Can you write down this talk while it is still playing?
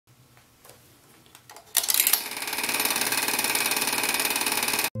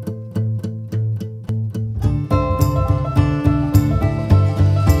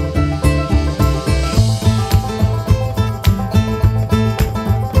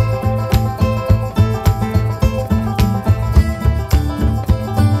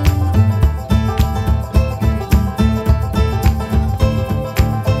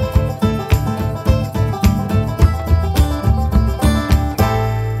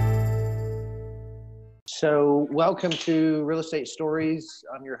So welcome to Real Estate Stories.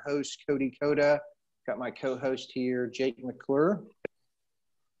 I'm your host, Cody Coda. Got my co-host here, Jake McClure.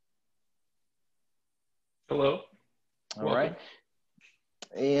 Hello. All right.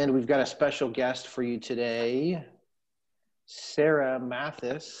 And we've got a special guest for you today. Sarah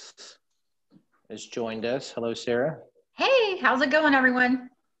Mathis has joined us. Hello, Sarah. Hey, how's it going,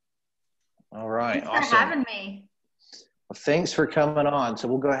 everyone? All right. Thanks Awesome. for having me. Well, thanks for coming on. So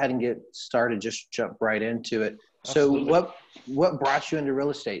we'll go ahead and get started, just jump right into it. Absolutely. So what brought you into real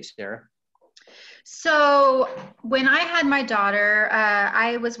estate, Sarah? So when I had my daughter,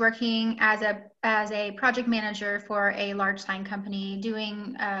 I was working as a project manager for a large sign company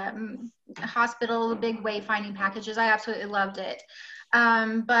doing hospital big wayfinding packages. I absolutely loved it.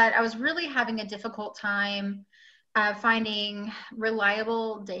 But I was really having a difficult time finding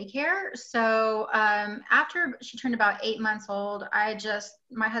reliable daycare. So after she turned about 8 months old,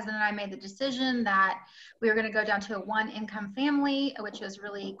 my husband and I made the decision that we were going to go down to a one-income family, which was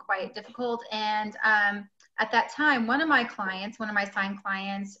really quite difficult. And at that time, one of my sign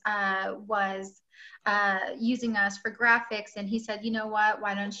clients was using us for graphics. And he said, you know what,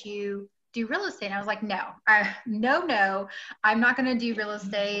 why don't you do real estate? And I was like, no, I'm not going to do real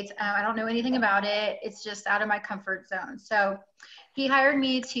estate. I don't know anything about it. It's just out of my comfort zone. So he hired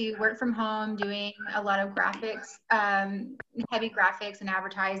me to work from home, doing a lot of graphics, heavy graphics and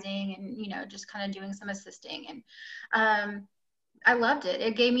advertising, and, just kind of doing some assisting. And I loved it.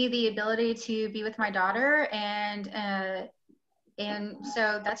 It gave me the ability to be with my daughter. And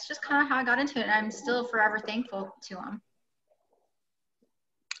so that's just kind of how I got into it. And I'm still forever thankful to him.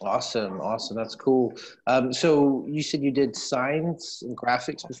 Awesome. That's cool. So you said you did signs and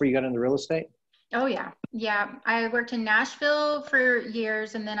graphics before you got into real estate? Oh, yeah. Yeah. I worked in Nashville for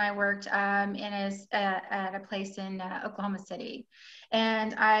years, and then I worked at a place in Oklahoma City.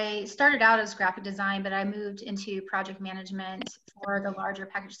 And I started out as graphic design, but I moved into project management for the larger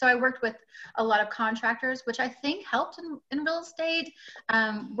package. So I worked with a lot of contractors, which I think helped in real estate.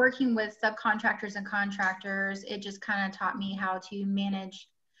 Working with subcontractors and contractors, it just kind of taught me how to manage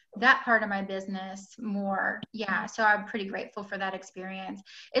that part of my business more. Yeah. So I'm pretty grateful for that experience.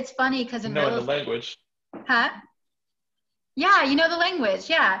 It's funny because in knowing the language. Huh? Yeah, the language.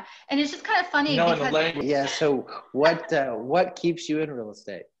 Yeah. And it's just kind of funny Knowing because the language. Yeah. So what keeps you in real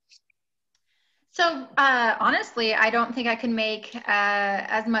estate? So honestly, I don't think I can make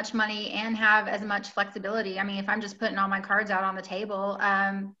as much money and have as much flexibility. I mean, if I'm just putting all my cards out on the table,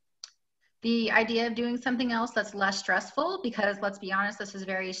 the idea of doing something else that's less stressful, because let's be honest, this is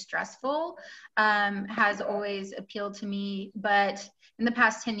very stressful, has always appealed to me. But in the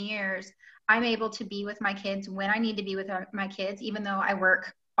past 10 years, I'm able to be with my kids when I need to be with my kids, even though I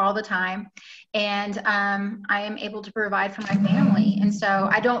work all the time. And I am able to provide for my family. And so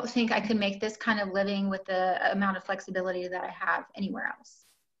I don't think I could make this kind of living with the amount of flexibility that I have anywhere else.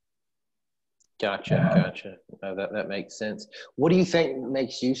 Gotcha. No, that makes sense. What do you think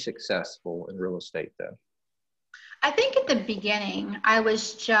makes you successful in real estate, though? I think at the beginning, I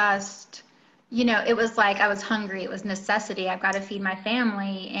was just, it was like I was hungry. It was necessity. I've got to feed my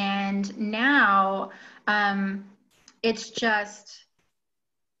family. And now it's just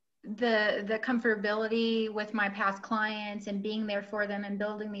the comfortability with my past clients and being there for them and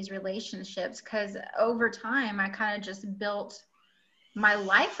building these relationships. Because over time, I kind of just built my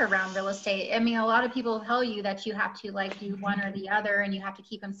life around real estate. I mean, a lot of people tell you that you have to do one or the other and you have to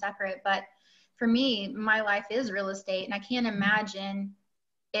keep them separate. But for me, my life is real estate, and I can't imagine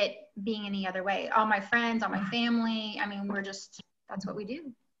it being any other way. All my friends, all my family, I mean, that's what we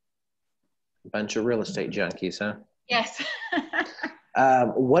do. A bunch of real estate junkies, huh? Yes.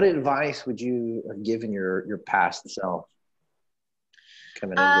 What advice would you have given your past self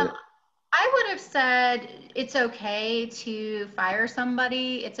coming into it? I would have said it's okay to fire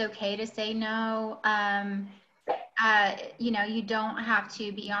somebody. It's okay to say no. You don't have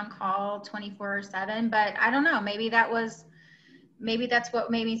to be on call 24/7, but I don't know, maybe that's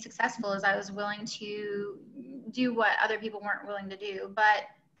what made me successful, is I was willing to do what other people weren't willing to do. But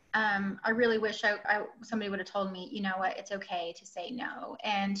I really wish somebody would have told me, you know what, it's okay to say no,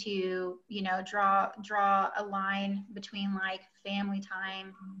 and to, draw a line between family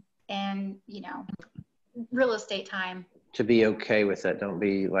time and, real estate time. To be okay with that. Don't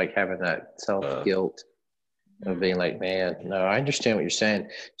be having that self-guilt of being like, man, no, I understand what you're saying.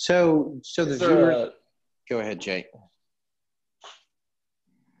 So the viewer, go ahead, Jake.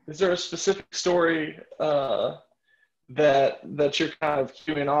 Is there a specific story that you're kind of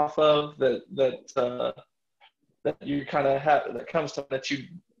queuing off of that you kind of have, that comes to that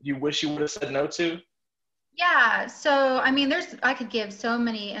you wish you would have said no to? Yeah, so I mean, I could give so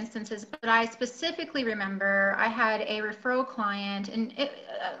many instances, but I specifically remember I had a referral client, and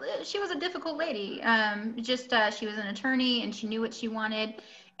she was a difficult lady. She was an attorney, and she knew what she wanted,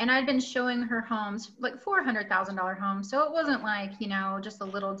 and I'd been showing her homes, like $400,000 homes, so it wasn't like, just a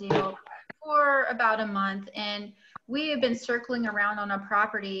little deal, for about a month, and we had been circling around on a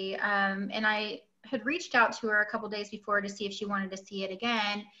property, and I had reached out to her a couple days before to see if she wanted to see it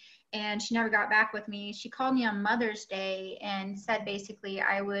again, and she never got back with me. She called me on Mother's Day and said basically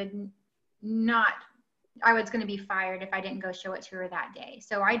I was going to be fired if I didn't go show it to her that day.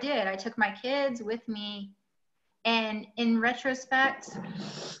 So I did. I took my kids with me, and in retrospect,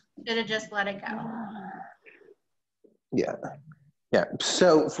 should have just let it go. Yeah. Yeah.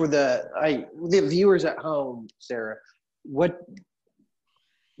 So for the viewers at home, Sarah, what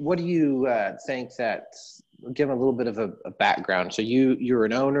do you think that, give them a little bit of a background. So you're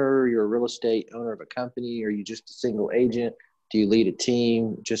an owner, you're a real estate owner of a company, or are you just a single agent? Do you lead a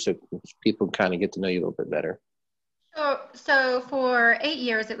team? Just so people kind of get to know you a little bit better. So for 8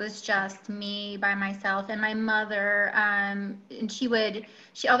 years, it was just me by myself, and my mother, and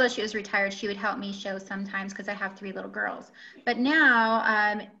although she was retired, she would help me show sometimes because I have 3 little girls. But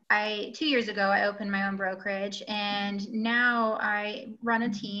now, 2 years ago, I opened my own brokerage, and now I run a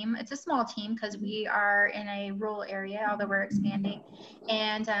team. It's a small team because we are in a rural area, although we're expanding.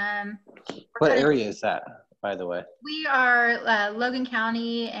 And what area is that, by the way? We are Logan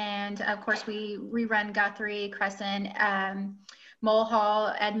County, and of course we run Guthrie, Crescent,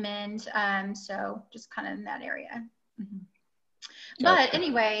 Mulhall, Edmond, so just kind of in that area. Mm-hmm. But okay.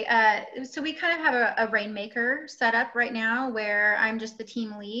 Anyway, so we kind of have a rainmaker set up right now where I'm just the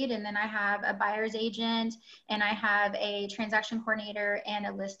team lead, and then I have a buyer's agent, and I have a transaction coordinator and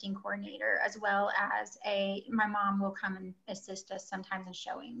a listing coordinator, as well as my mom will come and assist us sometimes in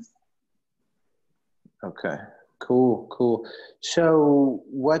showings. Okay. Cool. So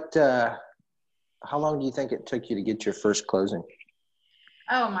how long do you think it took you to get your first closing?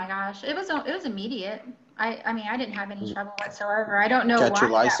 Oh my gosh. It was immediate. I mean, I didn't have any trouble whatsoever. I don't know Got why.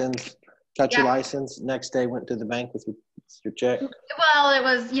 your license? Got your Yeah. license. Next day went to the bank with your check? Well, it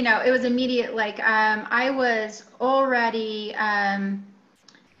was immediate. Like, I was already,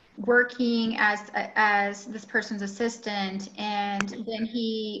 working as this person's assistant, and then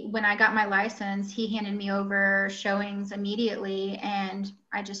when I got my license, he handed me over showings immediately, and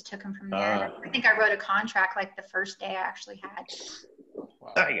I just took him from there. I think I wrote a contract like the first day I actually had.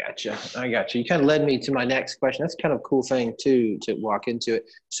 Wow. I got you. You kind of led me to my next question. That's kind of a cool thing too, to walk into it.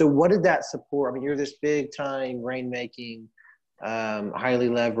 So what did that support? I mean, you're this big time rainmaking, highly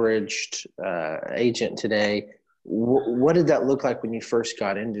leveraged agent today. What did that look like when you first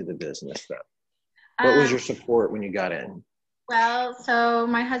got into the business though? What was your support when you got in? Well, so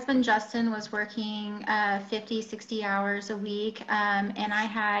my husband, Justin, was working 50, 60 hours a week, and I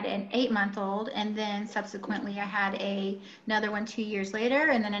had an 8-month-old, and then subsequently I had another one 2 years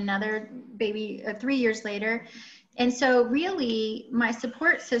later, and then another baby 3 years later. And so really my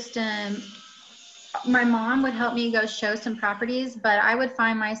support system, my mom would help me go show some properties, but I would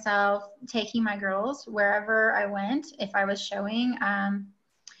find myself taking my girls wherever I went if I was showing. I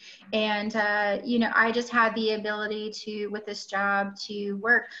just had the ability with this job to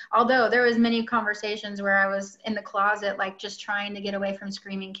work. Although there was many conversations where I was in the closet, like just trying to get away from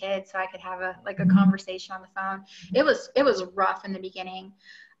screaming kids so I could have a conversation on the phone. It was rough in the beginning.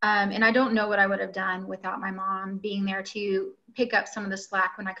 And I don't know what I would have done without my mom being there to pick up some of the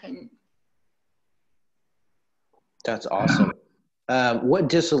slack when I couldn't. That's awesome. What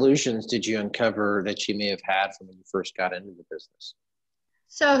disillusions did you uncover that you may have had from when you first got into the business?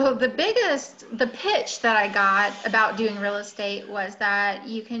 So the pitch that I got about doing real estate was that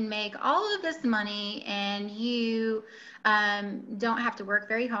you can make all of this money and you don't have to work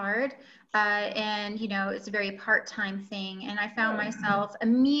very hard. It's a very part-time thing. And I found myself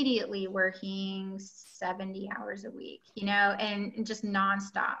immediately working 70 hours a week, and just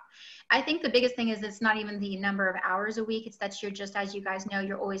nonstop. I think the biggest thing is it's not even the number of hours a week. It's that you're just, as you guys know,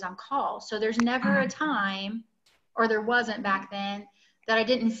 you're always on call. So there's never a time, or there wasn't back then, that I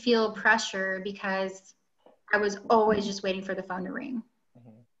didn't feel pressure because I was always just waiting for the phone to ring. Mm-hmm.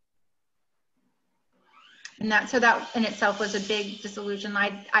 And that in itself was a big disillusion.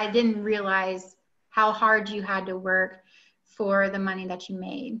 I didn't realize how hard you had to work for the money that you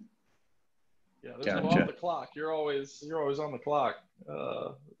made. Yeah, there's no off the clock. You're always on the clock.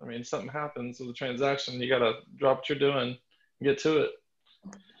 Something happens with the transaction, you gotta drop what you're doing and get to it.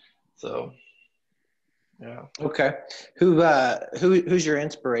 So yeah. Okay. Who's your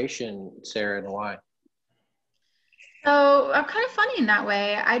inspiration, Sarah, and why? So I'm kind of funny in that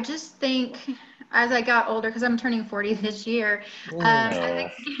way. I just think as I got older, because I'm turning 40 this year.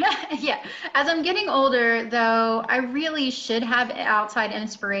 Yeah, as I'm getting older, though, I really should have outside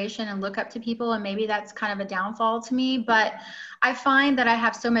inspiration and look up to people, and maybe that's kind of a downfall to me. But I find that I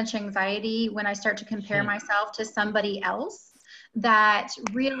have so much anxiety when I start to compare myself to somebody else that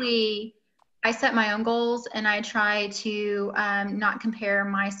really I set my own goals, and I try to not compare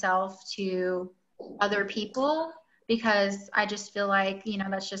myself to other people, because I just feel like,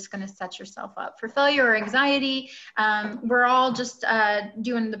 that's just going to set yourself up for failure or anxiety. We're all just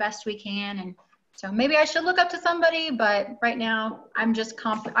doing the best we can. And so maybe I should look up to somebody, but right now I'm just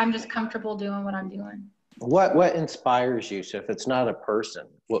comfortable doing what I'm doing. What inspires you? So if it's not a person,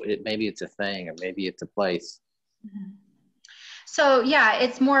 maybe it's a thing, or maybe it's a place. Mm-hmm. So yeah,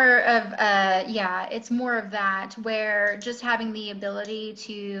 it's more of that, where just having the ability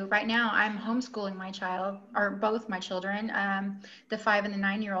to, right now I'm homeschooling my child, or both my children, the 5 and the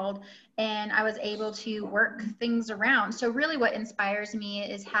 9-year-old, and I was able to work things around. So really what inspires me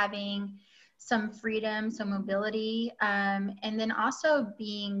is having some freedom, some mobility, and then also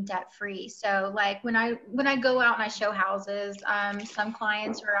being debt free. So like when I go out and I show houses, some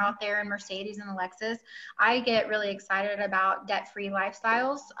clients are out there in Mercedes and Lexus. I get really excited about debt free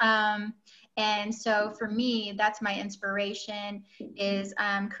lifestyles. And so for me, that's my inspiration, is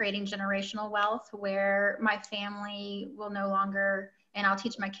creating generational wealth where my family will no longer, and I'll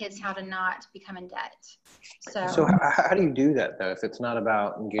teach my kids how to not become in debt. So how do you do that, though? If it's not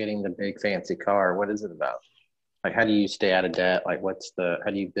about getting the big fancy car, what is it about? Like, how do you stay out of debt? Like,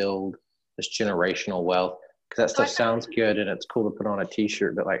 how do you build this generational wealth? Because that stuff sounds good and it's cool to put on a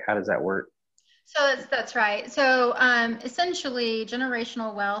t-shirt, but like, how does that work? So that's right. So essentially,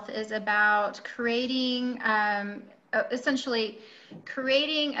 generational wealth is about creating a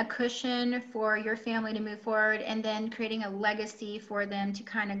cushion for your family to move forward, and then creating a legacy for them to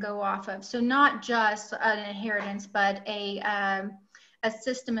kind of go off of. So not just an inheritance, but a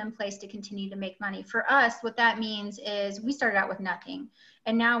system in place to continue to make money. For us, what that means is we started out with nothing,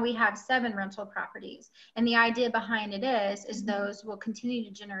 and now we have 7 rental properties. And the idea behind it is those will continue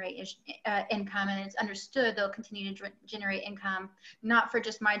to generate income, and it's understood they'll continue to generate income, not for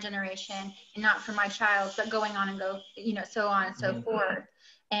just my generation and not for my child, but going on and go, so on and so forth.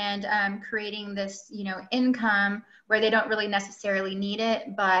 And creating this, income where they don't really necessarily need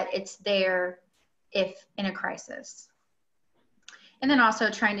it, but it's there if in a crisis. And then also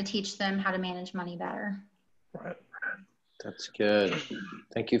trying to teach them how to manage money better. Right. That's good.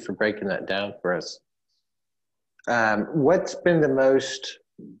 Thank you for breaking that down for us. What's been the most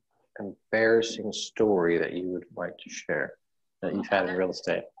embarrassing story that you would like to share that you've had in real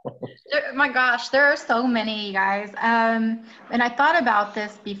estate? My gosh, there are so many, guys. And I thought about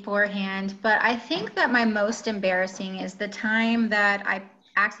this beforehand, but I think that my most embarrassing is the time that I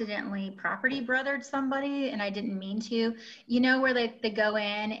accidentally property brothered somebody, and I didn't mean to, where they go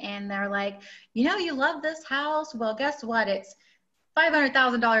in and they're like, you love this house. Well, guess what? It's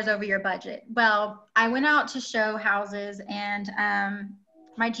 $500,000 over your budget. Well, I went out to show houses, and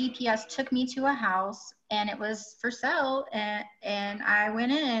my GPS took me to a house, and it was for sale. And I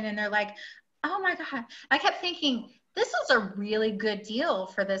went in, and they're like, oh my God. I kept thinking, this is a really good deal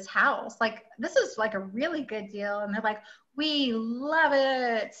for this house. Like, this is like a really good deal. And they're like, we love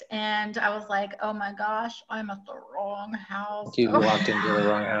it. And I was like, oh my gosh, I'm at the wrong house. You walked into the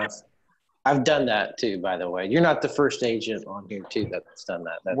wrong house. I've done that too, by the way. You're not the first agent on here too that's done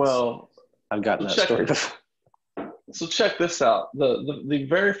that. I've gotten that story before. So check this out. The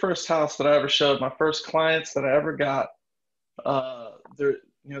very first house that I ever showed, my first clients that I ever got,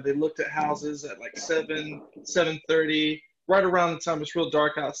 they looked at houses at like 7:30, right around the time it's real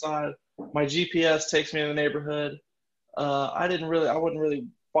dark outside. My GPS takes me in the neighborhood. I wasn't really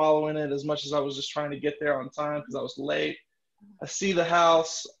following it as much as I was just trying to get there on time because I was late. I see the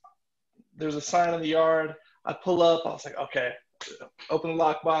house. There's a sign in the yard. I pull up. I was like, okay, open the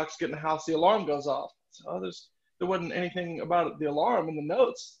lockbox, get in the house. The alarm goes off. So there wasn't anything about the alarm in the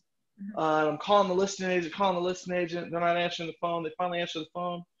notes. I'm calling the listing agent. They're not answering the phone. They finally answer the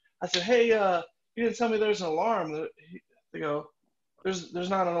phone. I said, hey, you didn't tell me there's an alarm. They go, there's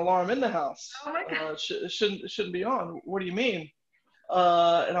not an alarm in the house. Oh my God. It shouldn't be on. What do you mean?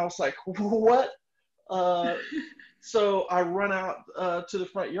 And I was like, what? So I run out to the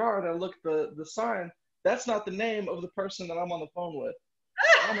front yard. I look at the sign. That's not the name of the person that I'm on the phone with.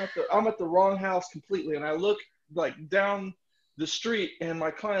 I'm at the wrong house completely. And I look like down the street, and my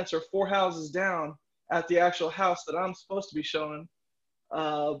clients are 4 houses down at the actual house that I'm supposed to be showing.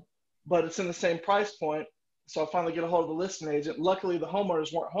 But it's in the same price point. So I finally get a hold of the listing agent. Luckily, the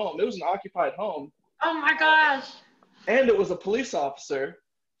homeowners weren't home. It was an occupied home. Oh my gosh. And it was a police officer.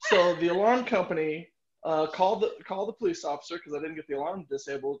 So the alarm company called the police officer because I didn't get the alarm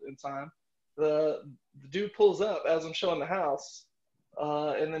disabled in time. The dude pulls up as I'm showing the house,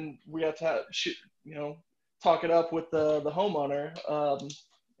 and then we have to talk it up with the homeowner,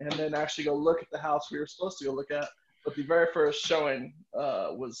 and then actually go look at the house we were supposed to go look at. But the very first showing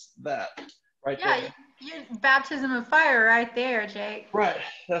was that right there. Your baptism of fire right there, Jake. Right.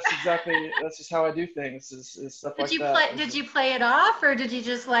 That's just how I do things. Is stuff like that. Did you play it off, or did you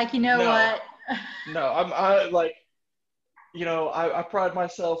just like, what? No, I like, I pride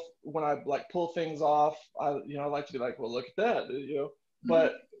myself when I like pull things off. I like to be like, well, look at that,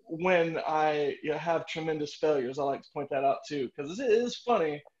 But when I have tremendous failures, I like to point that out too, because it is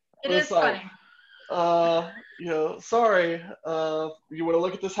funny. It is funny. Sorry, you want to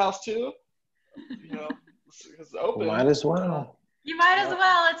look at this house too? It's open. Might as well. You might as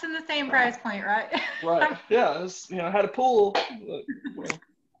well. It's in the same price point, right? Right. Yeah. I had a pool.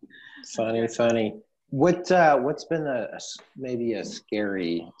 Funny. What's been maybe a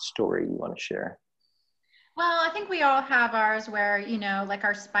scary story you want to share? Well, I think we all have ours where, like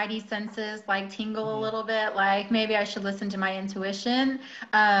our spidey senses like tingle a little bit, like maybe I should listen to my intuition.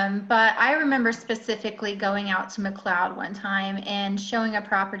 But I remember specifically going out to McLeod one time and showing a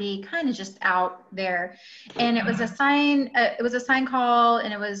property kind of just out there. And it was a sign call,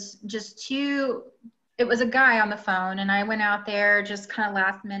 and it was it was a guy on the phone, and I went out there just kind of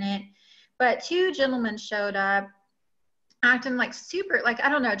last minute. But two gentlemen showed up acting like super, like, I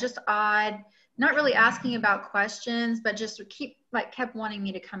don't know, just odd. Not really asking about questions, but just kept wanting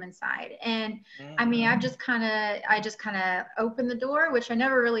me to come inside. And I mean, I just kind of opened the door, which I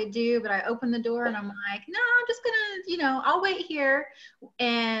never really do, but I opened the door and I'm like, no, I'm just gonna, I'll wait here.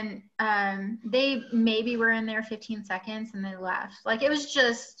 And they maybe were in there 15 seconds and they left. Like, it was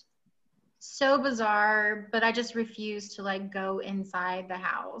just so bizarre, but I just refused to like go inside the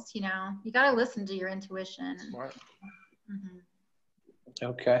house. You got to listen to your intuition. Smart.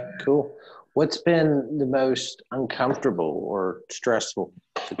 Okay, cool. What's been the most uncomfortable or stressful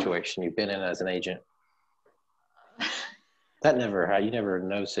situation you've been in as an agent? You never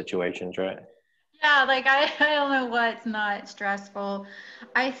know situations, right? Yeah, like I don't know what's not stressful.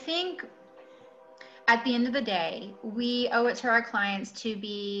 I think at the end of the day, we owe it to our clients to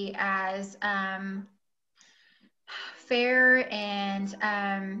be as fair and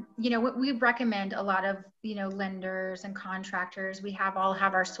we recommend a lot of lenders and contractors. We all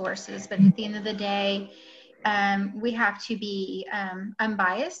have our sources, but at the end of the day, we have to be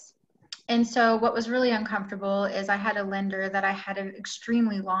unbiased. And so what was really uncomfortable is I had a lender that I had an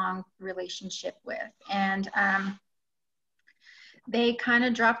extremely long relationship with, and they kind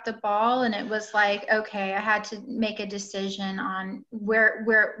of dropped the ball, and it was like, okay, I had to make a decision on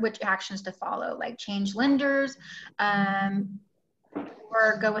which actions to follow, like change lenders,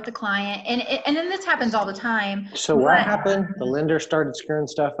 or go with the client. And then this happens all the time. So what happened? The lender started screwing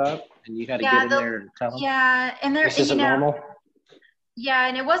stuff up, and you had to get in there and tell them? Yeah, and this isn't normal? Yeah,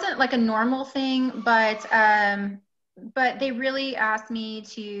 and it wasn't like a normal thing, but they really asked me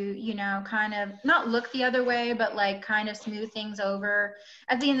to, kind of not look the other way, but like kind of smooth things over.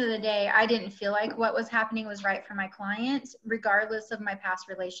 At the end of the day, I didn't feel like what was happening was right for my client, regardless of my past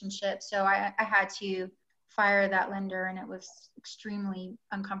relationship. So I had to fire that lender, and it was extremely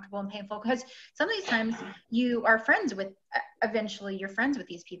uncomfortable and painful, because some of these times eventually you're friends with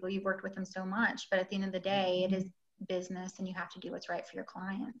these people. You've worked with them so much, but at the end of the day, it is business, and you have to do what's right for your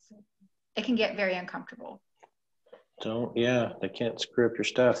clients. It can get very uncomfortable. They can't screw up your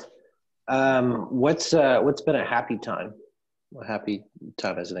stuff. What's been a happy time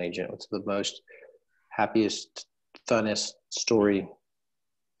as an agent? What's the most happiest, funnest story?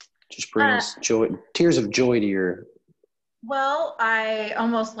 Just brings tears of joy to your. Well, I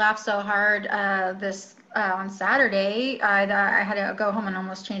almost laughed so hard on Saturday that I had to go home and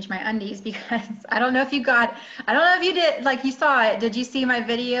almost change my undies, because I don't know if you did, like, you saw it. Did you see my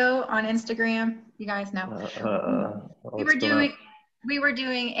video on Instagram? You guys know. We were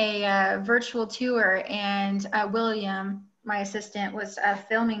doing a virtual tour, and William, my assistant, was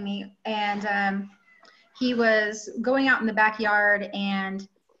filming me, and he was going out in the backyard, and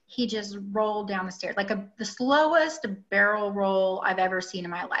he just rolled down the stairs, like the slowest barrel roll I've ever seen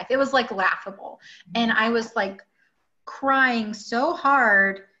in my life. It was like laughable. And I was like crying so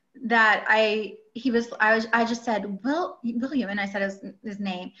hard that I just said, William, and I said his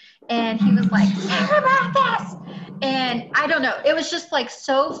name, and he was like, Sarah Mathis. And I don't know, it was just like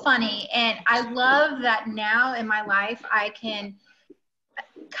so funny. And I love that now in my life, I can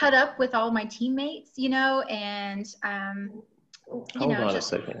cut up with all my teammates, and Hold on a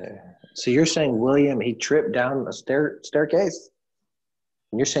second here. So you're saying William, he tripped down a staircase?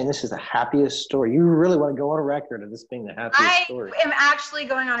 And you're saying this is the happiest story. You really want to go on a record of this being the happiest story. I am actually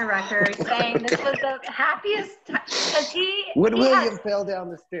going on a record saying this was the happiest because when William fell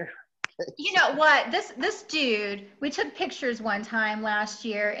down the stairs. You know what? This dude, we took pictures one time last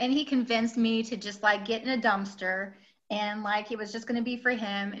year, and he convinced me to just like get in a dumpster, and like it was just going to be for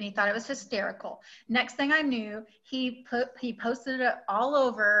him, and he thought it was hysterical. Next thing I knew, he posted it all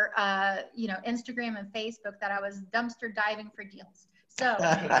over Instagram and Facebook that I was dumpster diving for deals. So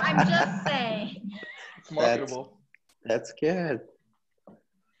I'm just saying. It's marketable. That's good.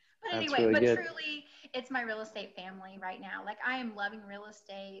 But anyway, really good. Truly, it's my real estate family right now. Like I am loving real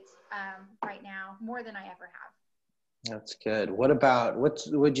estate right now more than I ever have. That's good. What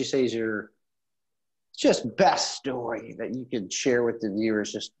would you say is your just best story that you could share with the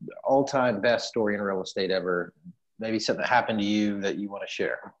viewers? Just all-time best story in real estate ever. Maybe something that happened to you that you want to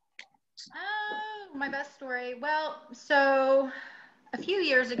share. Oh, my best story. Well, so a few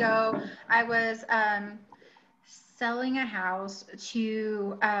years ago, I was selling a house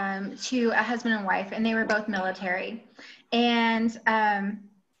to a husband and wife, and they were both military. And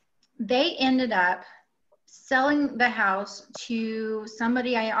they ended up selling the house to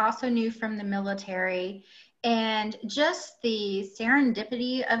somebody I also knew from the military. And just the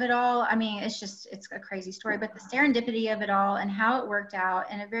serendipity of it all, I mean, it's a crazy story, but the serendipity of it all and how it worked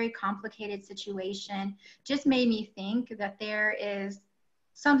out in a very complicated situation just made me think that there is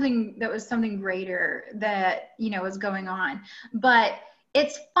something greater that, was going on. But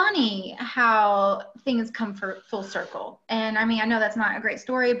it's funny how things come full circle. And I mean, I know that's not a great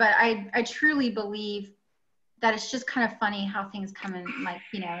story, but I truly believe that it's just kind of funny how things come in, like,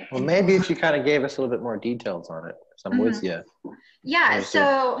 Well, maybe if you kind of gave us a little bit more details on it, so I'm with you. Yeah.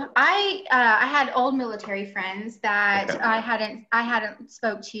 So I had old military friends that I hadn't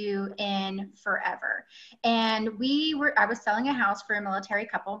spoke to in forever. And I was selling a house for a military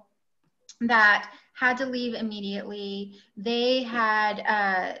couple that had to leave immediately. They had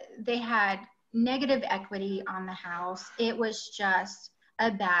negative equity on the house. It was just a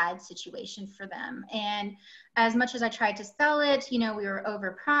bad situation for them. And as much as I tried to sell it, we were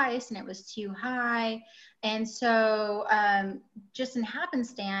overpriced and it was too high. And so just in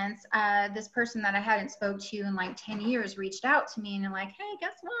happenstance, this person that I hadn't spoke to in like 10 years reached out to me and they're like, hey,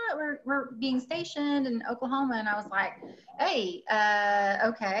 guess what? We're being stationed in Oklahoma. And I was like, hey,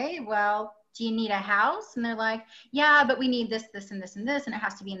 okay, well, do you need a house? And they're like, yeah, but we need this, this, and this, and this, and it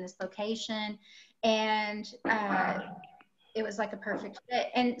has to be in this location. And it was like a perfect fit.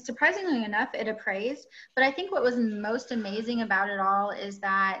 And surprisingly enough, it appraised. But I think what was most amazing about it all is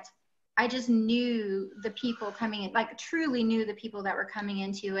that I just knew the people coming in, like truly knew the people that were coming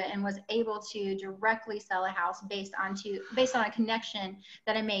into it, and was able to directly sell a house based on a connection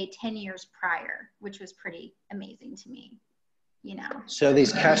that I made 10 years prior, which was pretty amazing to me. So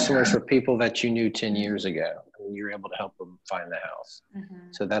these customers were people that you knew 10 years ago, and you were able to help them find the house.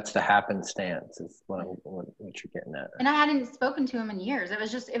 Mm-hmm. So that's the happenstance is what you're getting at. And I hadn't spoken to him in years. It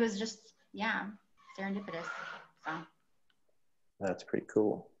was just serendipitous. So. That's pretty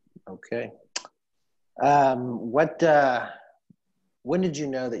cool. Okay. When did you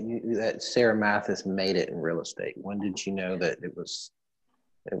know that Sarah Mathis made it in real estate? When did you know that it was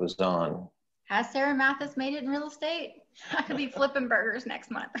on? Has Sarah Mathis made it in real estate? I could be flipping burgers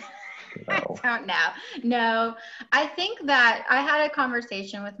next month. No. I don't know. No, I think that I had a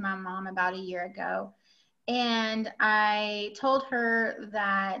conversation with my mom about a year ago, and I told her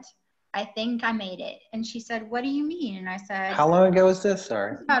that I think I made it. And she said, what do you mean? And I said, how long ago was this?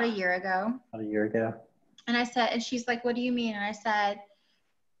 Sorry. About a year ago. About a year ago. And I said, and she's like, what do you mean? And I said,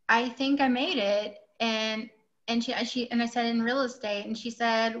 I think I made it. And I said, in real estate. And she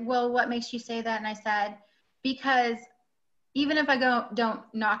said, well, what makes you say that? And I said, because even if I don't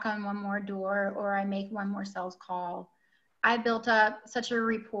knock on one more door or I make one more sales call, I built up such a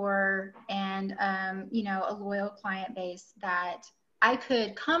rapport and, a loyal client base that I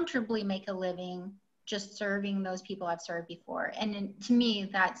could comfortably make a living just serving those people I've served before. And to me,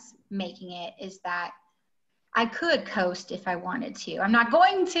 that's making it, is that I could coast if I wanted to. I'm not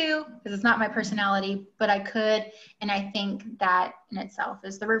going to, because it's not my personality, but I could. And I think that in itself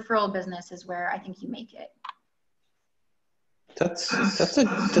is the referral business is where I think you make it. That's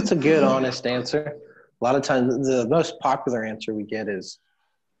a good, honest answer. A lot of times the most popular answer we get is,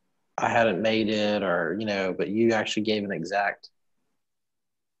 I hadn't made it, or, but you actually gave an exact,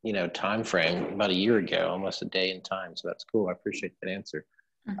 time frame about a year ago, almost a day in time. So that's cool. I appreciate that answer.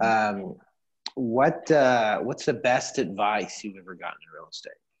 Mm-hmm. What's the best advice you've ever gotten in real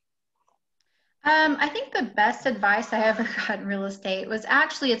estate? I think the best advice I ever got in real estate was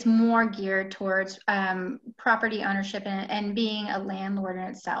actually it's more geared towards property ownership and being a landlord in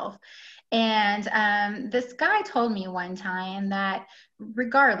itself. And this guy told me one time that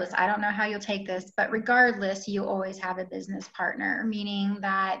regardless, I don't know how you'll take this, but regardless, you always have a business partner, meaning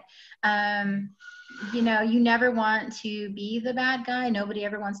that, you know, you never want to be the bad guy. Nobody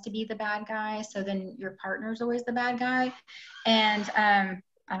ever wants to be the bad guy. So then your partner's always the bad guy. And I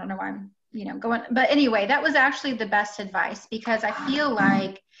don't know why I'm, you know, going, but anyway, that was actually the best advice because I feel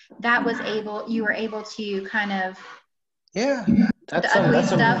like that was you were able to kind of, yeah, that's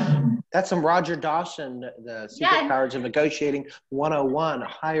some Roger Dawson, the Secret Powers of Negotiating 101,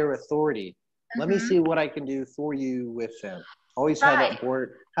 higher authority. Let me see what I can do for you with them. Always have that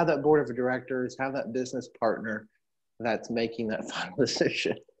board of directors, have that business partner that's making that final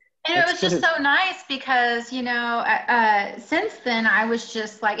decision. And it was just so nice because, you know, since then I was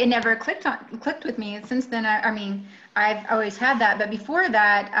just like, it never clicked with me. Since then, I mean, I've always had that. But before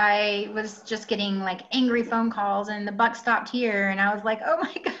that, I was just getting like angry phone calls and the buck stopped here. And I was like, oh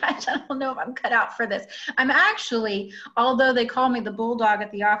my gosh, I don't know if I'm cut out for this. I'm actually, although they call me the bulldog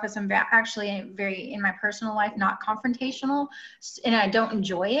at the office, I'm actually very, in my personal life, not confrontational, and I don't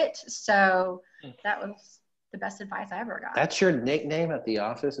enjoy it. So that was the best advice I ever got. That's your nickname at the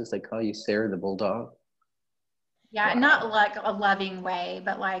office, is they call you Sarah the Bulldog? Yeah, wow. Not like a loving way,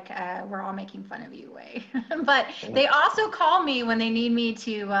 but like we're all making fun of you way. But they also call me when they need me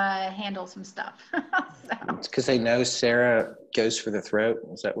to handle some stuff. So. It's because they know Sarah goes for the throat.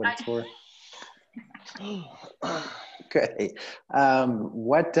 Is that what it's for? Okay.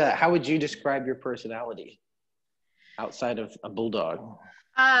 How would you describe your personality outside of a bulldog?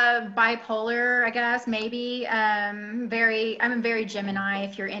 Bipolar, I guess, maybe. I'm a very Gemini,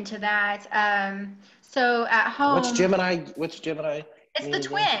 if you're into that. So at home. What's Gemini? It's the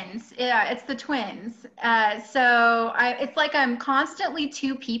twins. Yeah, it's the twins. So it's like I'm constantly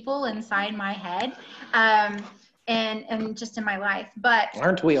two people inside my head, and just in my life. But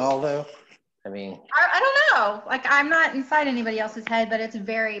aren't we all though? I mean, I don't know. Like, I'm not inside anybody else's head, but it's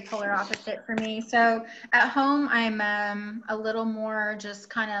very polar opposite for me. So at home, I'm a little more just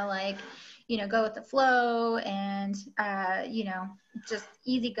kind of like, you know, go with the flow and, you know, just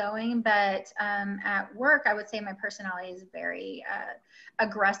easygoing. But at work, I would say my personality is very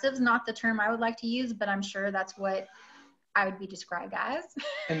aggressive. Is not the term I would like to use, but I'm sure that's what I would be described as.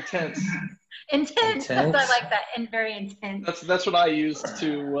 Intense. Intense. I like that. And very intense. That's what I use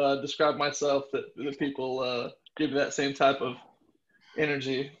to describe myself. That people give that same type of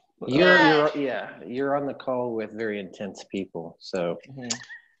energy. You're on the call with very intense people, so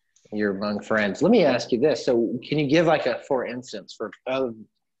you're among friends. Let me ask you this: so, can you give like for instance, for the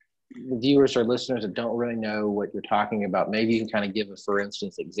viewers or listeners that don't really know what you're talking about, maybe you can kind of give a, for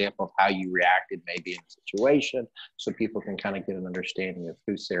instance, example of how you reacted maybe in a situation so people can kind of get an understanding of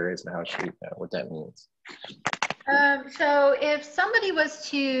who Sarah is and how she, what that means. So if somebody was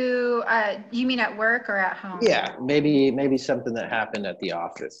to, you mean at work or at home? Yeah, maybe something that happened at the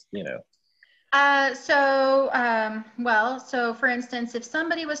office, you know. So for instance, if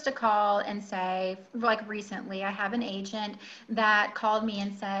somebody was to call and say, like recently, I have an agent that called me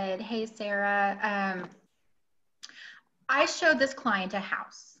and said, hey, Sarah, I showed this client a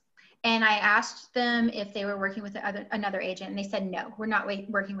house and I asked them if they were working with another agent, and they said, no, we're not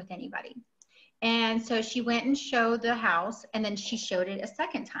working with anybody. And so she went and showed the house, and then she showed it a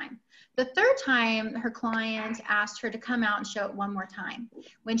second time. The third time, her client asked her to come out and show it one more time.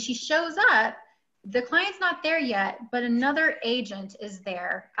 When she shows up, the client's not there yet, but another agent is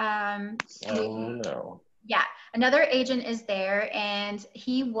there. Oh, no. Yeah, another agent is there, and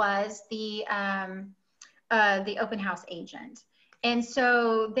he was the open house agent. And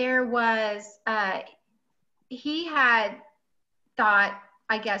so there was, he had thought,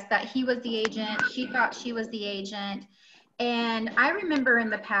 I guess, that he was the agent. She thought she was the agent. And I remember in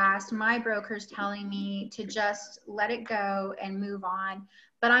the past, my brokers telling me to just let it go and move on.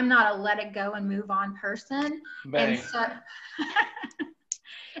 But I'm not a let it go and move on person. Bang.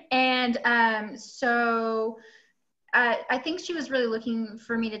 And so, I think she was really looking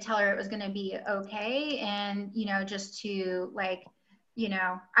for me to tell her it was going to be okay. And, you know, just to like, you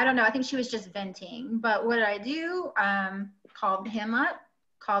know, I don't know. I think she was just venting. But what did I do? Called him up,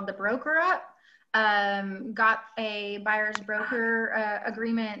 called the broker up, got a buyer's broker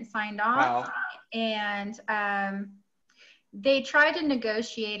agreement signed off. Wow. And they tried to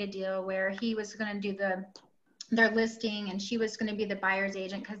negotiate a deal where he was going to do their listing and she was going to be the buyer's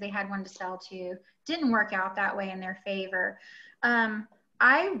agent because they had one to sell to. Didn't work out that way in their favor.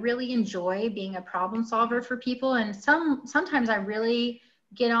 I really enjoy being a problem solver for people, and sometimes I really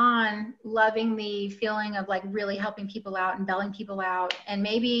get on loving the feeling of like really helping people out and bailing people out. And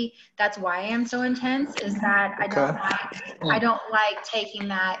maybe that's why I am so intense, is that I don't like taking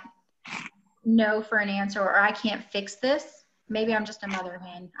that no for an answer, or I can't fix this. Maybe I'm just a mother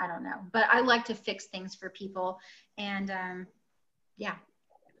hen, I don't know. But I like to fix things for people. And yeah.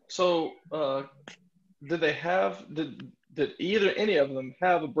 So did either any of them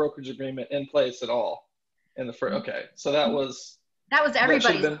have a brokerage agreement in place at all in the first? Okay, so that was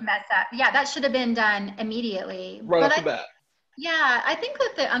everybody's mess up. Yeah, that should have been done immediately. Right off the bat. Yeah, I think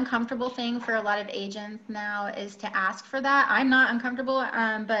that the uncomfortable thing for a lot of agents now is to ask for that. I'm not uncomfortable,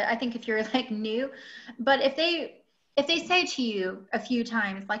 but I think if you're like new, but if they say to you a few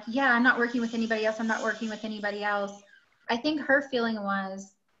times, like, yeah, I'm not working with anybody else, I'm not working with anybody else, I think her feeling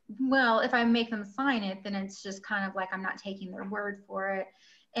was, well, if I make them sign it, then it's just kind of like I'm not taking their word for it.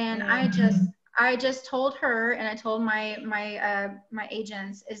 And I just told her, and I told my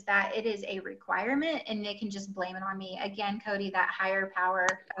agents, is that it is a requirement, and they can just blame it on me. Again, Cody, that higher power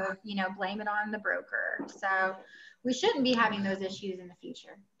of, blame it on the broker. So we shouldn't be having those issues in the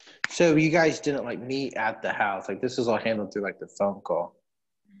future. So you guys didn't like meet at the house? Like this is all handled through like the phone call?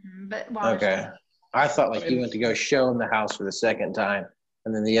 But okay. I thought like you went to go show them the house for the second time,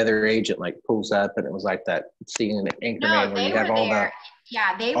 and then the other agent like pulls up, and it was like that scene in Anchorman where you have all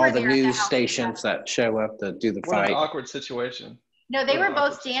the news stations that show up to do the fight. What an awkward situation. No, they were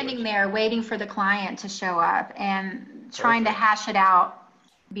both standing there waiting for the client to show up and trying to hash it out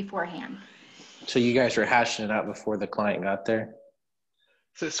beforehand. So you guys were hashing it out before the client got there?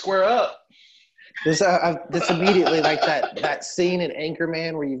 So square up. This immediately like that scene in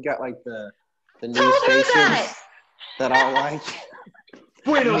Anchorman where you've got like the news stations that all like.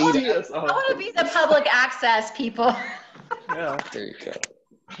 Buenos dias. I want to be the public access people. Yeah, there you go.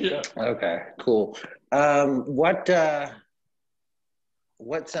 Yeah. Okay, cool.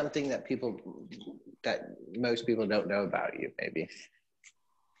 What's something that most people don't know about you, maybe?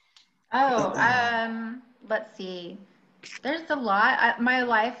 Let's see. There's a lot. My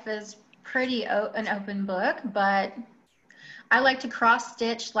life is pretty an open book, but I like to cross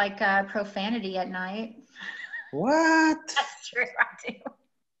stitch like profanity at night. What? That's true, I do.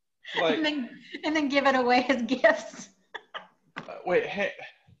 Like, and then give it away as gifts. Wait, hey,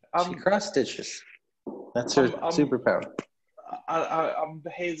 she cross stitches. That's her superpower. I'm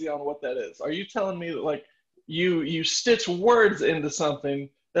hazy on what that is. Are you telling me that like you stitch words into something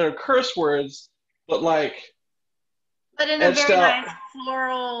that are curse words, but in a very nice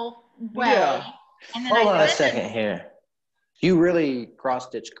floral way? Yeah. And then Hold on a second here. You really cross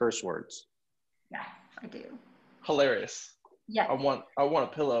stitch curse words? Yeah, I do. Hilarious. Yeah. I want a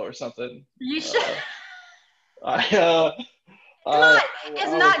pillow or something. You should. It's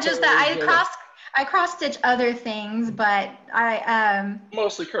not just that. I cross stitch other things, but I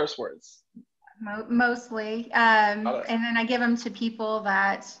mostly curse words. Mostly, and then I give them to people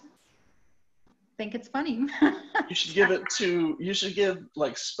that think it's funny. You should give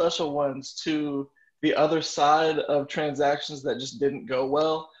like special ones to the other side of transactions that just didn't go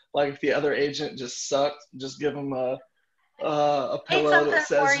well. Like if the other agent just sucked, just give them a pillow that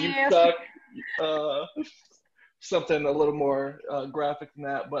says you suck. Something a little more graphic than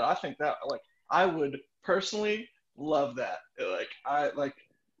that. But I think that I would personally love that.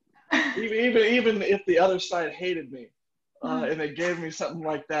 Even if the other side hated me and they gave me something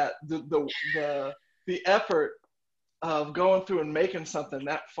like that, the effort of going through and making something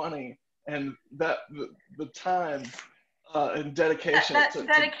that funny and that the time and dedication to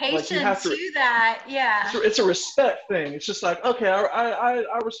that, yeah. It's a respect thing. It's just like, okay,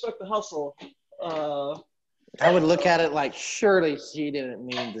 I respect the hustle. I would look at it like, surely she didn't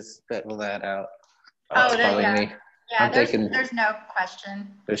mean to spittle that out. Me. Yeah, there's no question.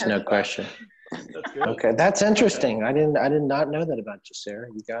 There's no question. That's good. Okay, that's interesting. I did not know that about you, Sarah.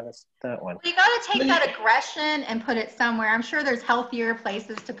 You got us that one. You got to take that aggression and put it somewhere. I'm sure there's healthier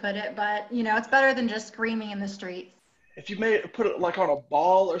places to put it, but it's better than just screaming in the streets. If you put it like on a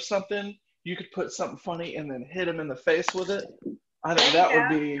ball or something, you could put something funny and then hit him in the face with it. I think that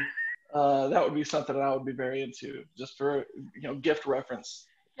would be something that I would be very into, just for gift reference.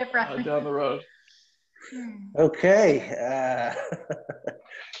 Down the road. Okay.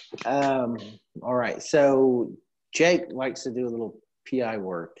 All right. So Jake likes to do a little PI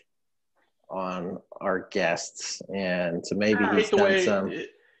work on our guests, and so maybe he's done some.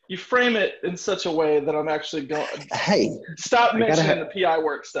 You frame it in such a way that I'm actually going. Hey, stop mentioning the PI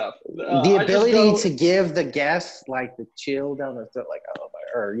work stuff. The ability to give the guests like the chill down their throat, like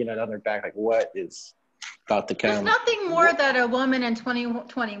down their back, like what is about to come. There's nothing more that a woman in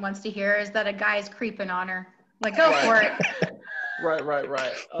 2020 wants to hear is that a guy's creeping on her. Like, go for it.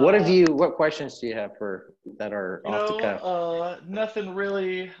 Right. What questions do you have that are off the cuff? Nothing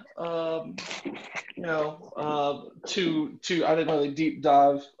really, I didn't really deep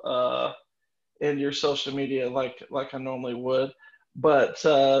dive in your social media like I normally would. But,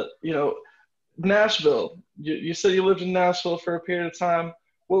 Nashville, you said you lived in Nashville for a period of time.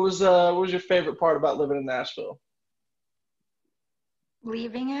 What was your favorite part about living in Nashville?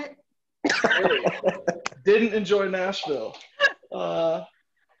 Leaving it. Really? Didn't enjoy Nashville.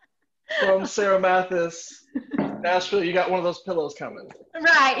 From Sarah Mathis, Nashville, you got one of those pillows coming.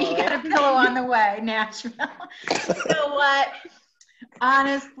 Right, you got a pillow on the way, Nashville. You know what?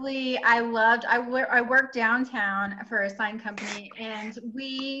 Honestly, I worked downtown for a sign company, and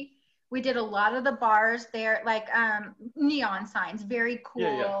we did a lot of the bars there, like neon signs, very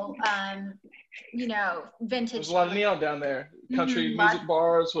cool. Yeah. Vintage. There's a lot of neon down there. Country music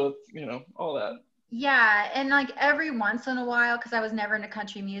bars with, all that. Yeah, and like every once in a while, because I was never into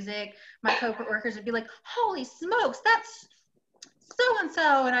country music, my co-workers would be like, "Holy smokes, that's so and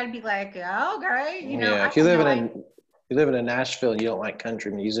so," and I'd be like, "Oh, great." Yeah, if you live in Nashville, you don't like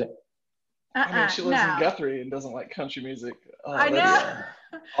country music. I mean, she lives in Guthrie and doesn't like country music. I know.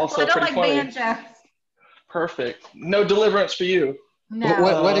 Also, I don't like funny. banjos. Perfect. No Deliverance for you. No.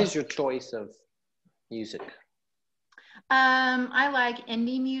 What is your choice of music? I like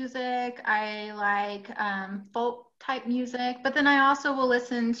indie music. I like folk type music, but then I also will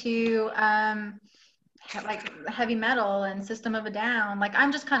listen to like heavy metal and System of a Down. Like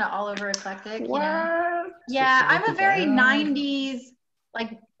I'm just kind of all over eclectic. What? You know? Yeah, I'm a very 90s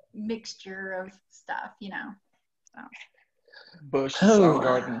like mixture of stuff, So. Bush,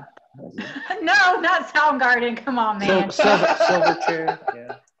 Soundgarden. No, not Soundgarden. Come on, man. Silverchair.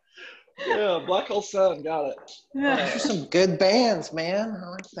 Yeah. Yeah, Black Hole Sun, got it. There's some good bands, man. I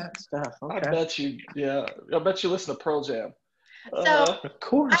like that stuff. Okay. I bet you listen to Pearl Jam. So of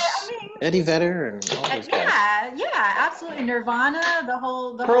course, Eddie Vedder and all those guys. Yeah, absolutely. Nirvana, the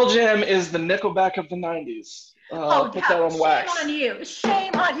whole. Pearl Jam is the Nickelback of the '90s. Put that on wax. Shame on you.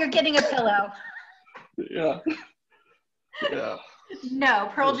 Shame on you're getting a pillow. Yeah. No,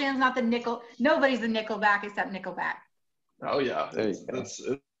 Pearl Jam's not the Nickel. Nobody's the Nickelback except Nickelback. Oh yeah, it's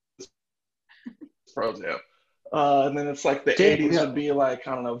Pearl Jam. And then it's like the '80s would be like,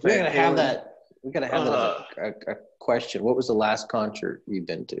 I don't know. We're gonna have that. We're gonna have a question. What was the last concert you've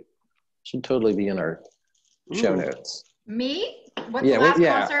been to? Should totally be in our show notes. Me? What's the last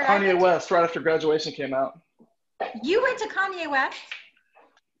concert? Kanye West, right after Graduation came out. You went to Kanye West?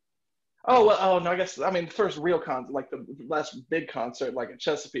 Oh, well, no, the first real concert, like the last big concert, like at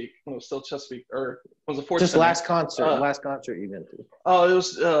Chesapeake, when it was still Chesapeake, or was it Just last concert you've been to. Oh, it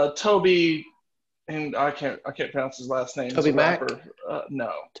was Toby, and I can't pronounce his last name. Toby Mac?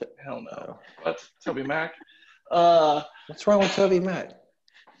 No, hell no. What? Toby Mac? What's wrong with Toby Mac?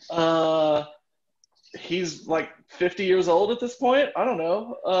 He's like 50 years old at this point. I don't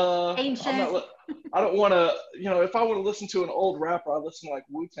know. Ancient. I don't want to, if I want to listen to an old rapper, I listen to like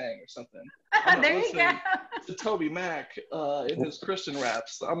Wu-Tang or something. There you go. To Toby Mac in his Christian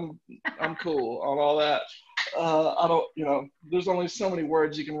raps. I'm cool on all that. I don't, there's only so many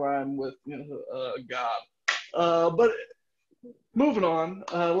words you can rhyme with, God. But moving on,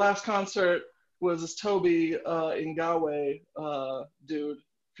 last concert was this Toby Ngawe dude.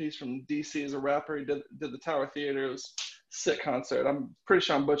 He's from DC. He's a rapper. He did the Tower Theater. It was a sick concert. I'm pretty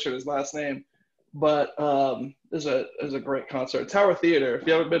sure I'm butchered his last name, but it was a great concert. Tower Theater. If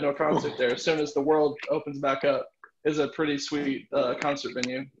you haven't been to a concert there, as soon as the world opens back up, is a pretty sweet concert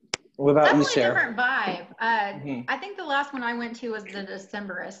venue. What about you, Sarah? Sarah? Different vibe. I think the last one I went to was the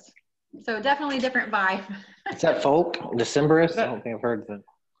Decemberists. So definitely different vibe. Is that folk? Decemberists? I don't think I've heard of them.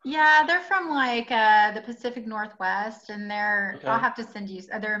 Yeah, they're from like the Pacific Northwest, and I'll have to send you.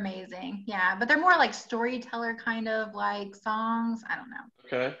 They're amazing. Yeah, but they're more like storyteller kind of like songs. I don't know.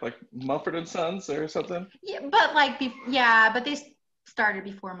 Okay, like Mumford and Sons or something. Yeah, but like but they started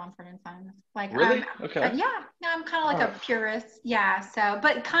before Mumford and Sons. Like really? Okay. I'm kind of like a purist. Yeah, so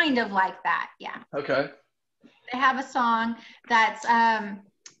but kind of like that. Yeah. Okay. They have a song that's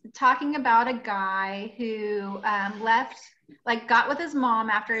talking about a guy who got with his mom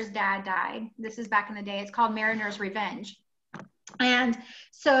after his dad died. This is back in the day. It's called Mariner's Revenge. And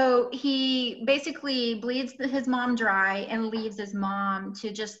so he basically bleeds his mom dry and leaves his mom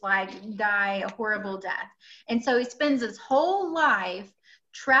to just like die a horrible death. And so he spends his whole life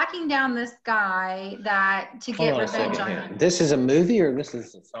tracking down this guy to get revenge on him. This is a movie or this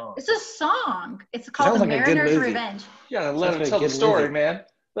is a song? It's a song. It's called The Mariner's Revenge. Yeah, let him tell the story, man.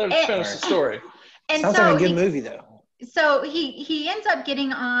 Let him finish the story. Sounds like a good movie, though. so he ends up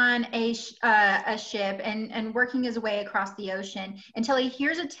getting on a ship and working his way across the ocean until he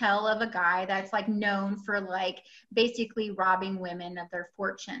hears a tale of a guy that's like known for like basically robbing women of their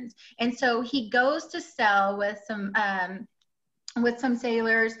fortunes. And so he goes to sell with some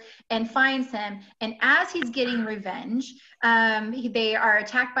sailors and finds him. And as he's getting revenge, they are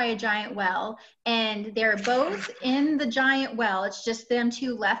attacked by a giant whale, and they're both in the giant well. It's just them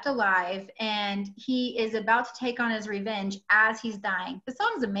two left alive, and he is about to take on his revenge as he's dying. The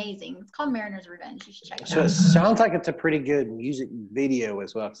song's amazing. It's called Mariner's Revenge. You should check it out. So it sounds like it's a pretty good music video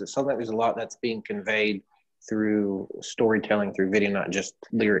as well, because it sounds like there's a lot that's being conveyed through storytelling, through video, not just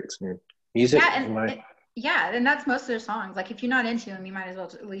lyrics and music. Yeah, and that's most of their songs. Like, if you're not into them, you might as well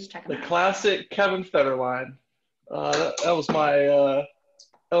at least check them out. The classic Kevin Federline. That was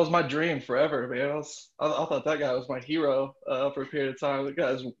my dream forever, man. I thought that guy was my hero for a period of time. The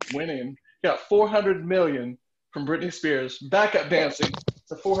guy's winning. He got $400 million from Britney Spears. Backup dancing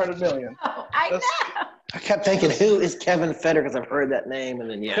to $400 million. Oh, I know. I kept thinking, who is Kevin Federer? Because I've heard that name, and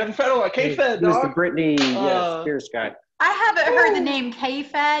then Kevin Federline, K-Fed, dog. Who's the Britney Spears guy? I haven't heard the name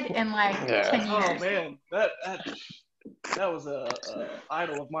K-Fed in like 10 years. Oh man, that was a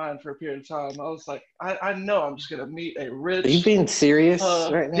idol of mine for a period of time. I was like, I know I'm just gonna meet a rich. Are you being serious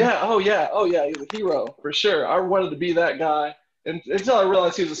right now? Yeah. Oh yeah. He's a hero for sure. I wanted to be that guy, and until I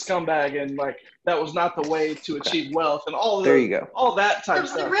realized he was a scumbag, and like that was not the way to achieve wealth and all. There you go. All that type of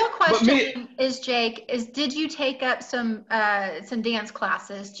stuff. The real question is, Jake, did you take up some dance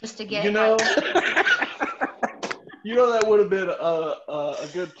classes just to get? You know that would have been a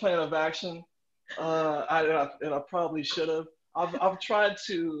good plan of action. I probably should have. I've tried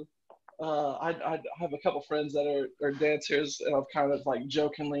to. I have a couple friends that are dancers, and I've kind of like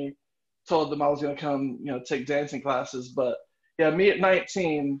jokingly told them I was gonna come, take dancing classes. But yeah, me at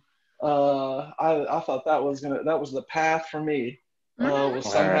 19, I thought that was the path for me.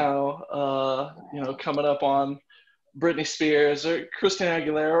 Was somehow coming up on Britney Spears or Christina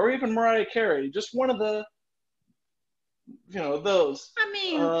Aguilera or even Mariah Carey, just one of the. Those. I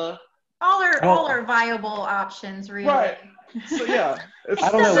mean, all are viable options, really. Right. So yeah,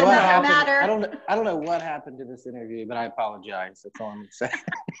 I don't know what happened. I don't know what happened to this interview, but I apologize. That's all I'm saying.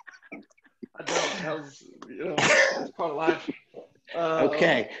 I don't. That was, it's part of life.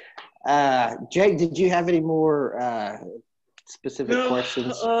 Okay, Jake, did you have any more specific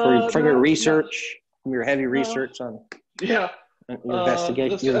questions from your research, from your heavy research on? Yeah. Your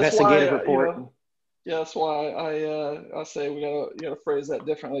investigative report. Yeah, that's why I say we gotta phrase that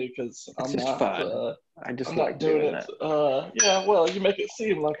differently, because I'm not doing it. Yeah, well, you make it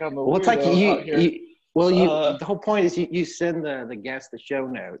seem like I'm a weirdo. It's like the whole point is you send the guests the show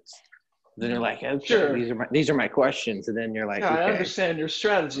notes. Then you're like, okay, sure. these are my questions, and then you're like, yeah, okay. I understand your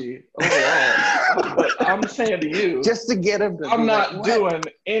strategy overall, but I'm saying to you, just to get them. I'm not doing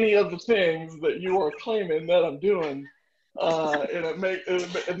any of the things that you are claiming that I'm doing. And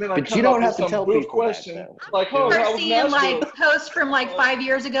then I come up with some booth question like, oh, we're seeing like posts from like 5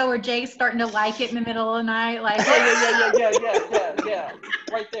 years ago where Jake's starting to like it in the middle of the night, like yeah,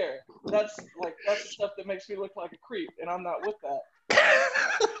 right there. That's the stuff that makes me look like a creep, and I'm not with that.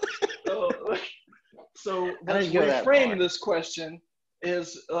 So let's reframe this question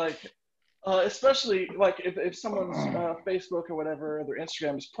is like, especially like if someone's Facebook or whatever, their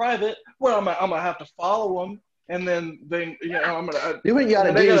Instagram is private, well, I'm gonna have to follow them. And then I'm gonna do what you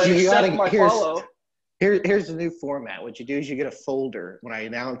gotta do. Here's the new format. What you do is you get a folder when I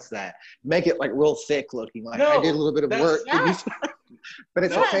announce that. Make it like real thick looking. Like I did a little bit of work. Yeah. But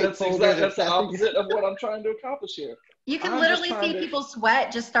it's a folder. That's the opposite of what I'm trying to accomplish here. You can literally see people's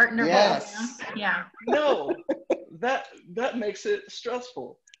sweat just starting to roll. Yeah. No, that makes it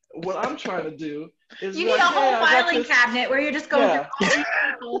stressful. What I'm trying to do is you need a whole filing cabinet where you're just going through all these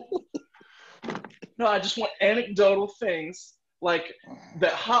people. No, I just want anecdotal things like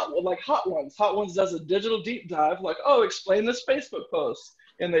that. Hot Ones. Hot Ones does a digital deep dive, like, oh, explain this Facebook post,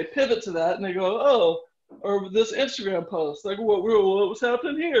 and they pivot to that, and they go, oh, or this Instagram post, like, what was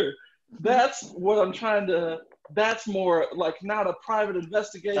happening here? That's what I'm trying to. That's more like not a private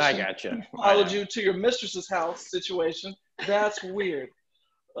investigation. I gotcha. Followed you to your mistress's house situation. That's weird.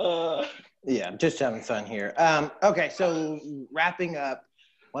 Yeah, I'm just having fun here. Okay, so wrapping up.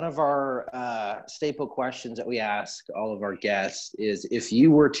 One of our staple questions that we ask all of our guests is, if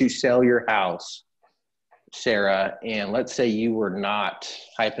you were to sell your house, Sarah, and let's say you were not,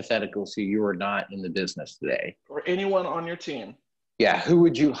 hypothetical, so you were not in the business today. Or anyone on your team. Yeah, who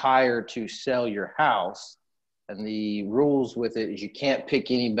would you hire to sell your house? And the rules with it is you can't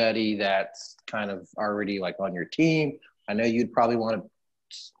pick anybody that's kind of already like on your team. I know you'd probably want to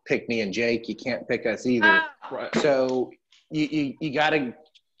pick me and Jake. You can't pick us either. Right. So you got to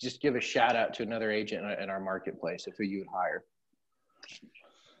just give a shout out to another agent in our marketplace of who you would hire.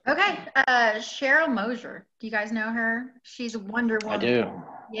 Okay. Cheryl Mosier. Do you guys know her? She's Wonder Woman. I do.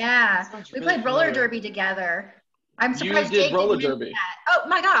 Yeah. We played roller derby together. I'm surprised you did Jake roller didn't derby. Oh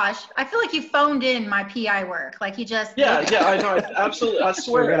my gosh. I feel like you phoned in my PI work. Like you just. Yeah, I know. Absolutely. I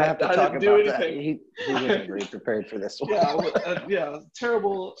swear. We're going to have to talk about that. He wasn't very prepared for this one. Yeah.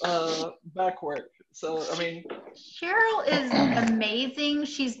 Terrible back work. So, I mean. Cheryl is amazing.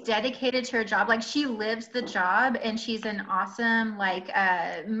 She's dedicated to her job. Like she lives the job, and she's an awesome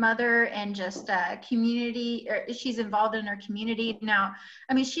mother and just community. She's involved in her community. Now,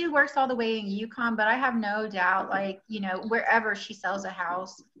 I mean, she works all the way in Yukon, but I have no doubt, wherever she sells a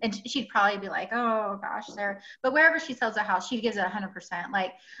house, and she'd probably be like, oh gosh, Sarah, but wherever she sells a house, she gives it 100%.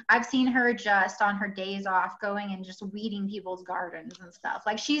 Like I've seen her just on her days off going and just weeding people's gardens and stuff.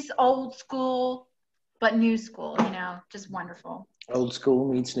 Like she's old school, but new school, just wonderful. Old school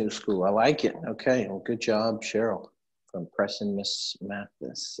meets new school. I like it. Okay. Well, good job, Cheryl from Preston, Miss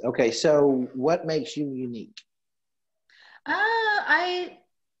Mathis. Okay. So what makes you unique? I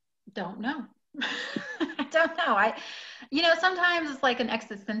don't know. I don't know. Sometimes it's like an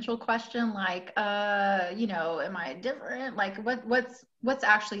existential question, like, am I different? Like what's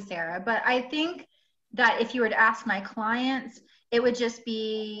actually Sarah? But I think that if you were to ask my clients, it would just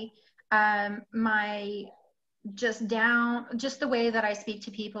be, just the way that I speak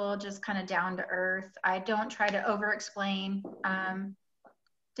to people, just kind of down to earth. I don't try to over explain.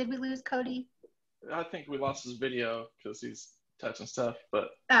 Did we lose Cody? I think we lost his video because he's touching stuff,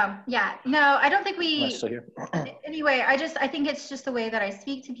 but. Oh yeah, no, I don't think we, I'm still here. Anyway, I think it's just the way that I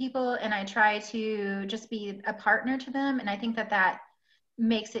speak to people, and I try to just be a partner to them. And I think that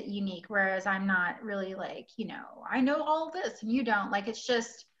makes it unique. Whereas I'm not really like, I know all this and you don't. Like, it's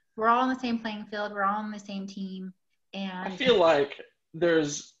just, we're all on the same playing field. We're all on the same team. And I feel like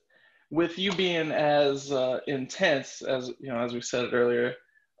there's, with you being as intense as, as we said earlier,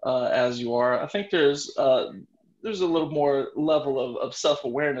 as you are, I think there's a little more level of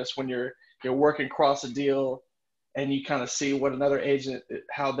self-awareness when you're working across a deal and you kind of see what another agent,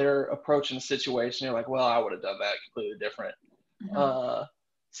 how they're approaching a situation. You're like, well, I would have done that completely different. Mm-hmm.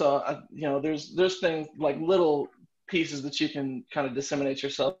 So, there's things like little pieces that you can kind of disseminate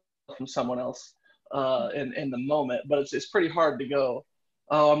yourself from someone else in the moment, but it's pretty hard to go,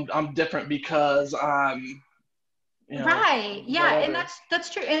 oh, I'm different because I'm, right. Yeah. whatever. And that's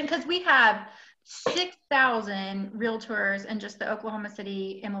true. And because we have 6,000 realtors in just the Oklahoma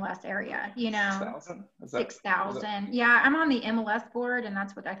City MLS area, 6,000? 6,000. Yeah. I'm on the MLS board, and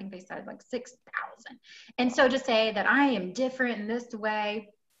that's what I think they said, like 6,000. And so to say that I am different in this way,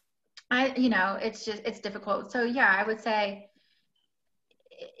 it's difficult. So yeah, I would say,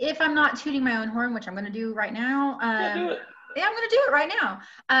 if I'm not tooting my own horn, which I'm going to do right now, I'm going to do it right now,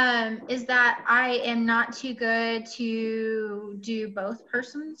 is that I am not too good to do both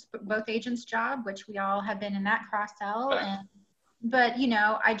agents' job, which we all have been in that cross sell. But I'm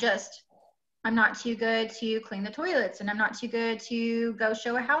not too good to clean the toilets, and I'm not too good to go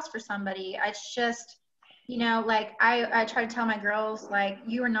show a house for somebody. It's just, I try to tell my girls, like,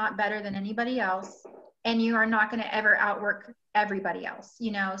 you are not better than anybody else, and you are not going to ever outwork everybody else,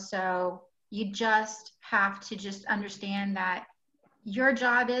 so you just have to just understand that your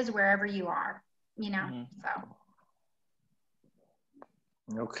job is wherever you are, Mm-hmm. So.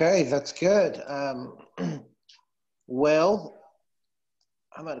 Okay, that's good. Well,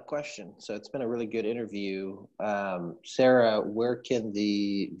 I'm out of question. So it's been a really good interview. Sarah, where can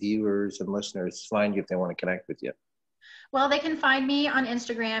the viewers and listeners find you if they want to connect with you? Well, they can find me on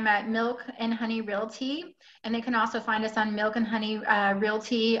Instagram at Milk and Honey Realty, and they can also find us on Milk and Honey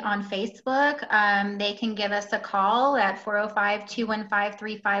Realty on Facebook. They can give us a call at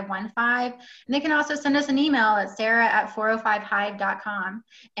 405-215-3515, and they can also send us an email at sarah@405hive.com.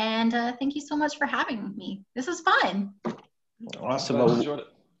 And thank you so much for having me. This was fun. Awesome.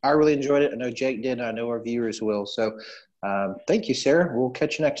 I really enjoyed it. I know Jake did. I know our viewers will. So thank you, Sarah. We'll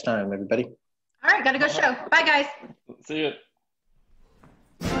catch you next time, everybody. All right, got to go show. Bye, guys. See you.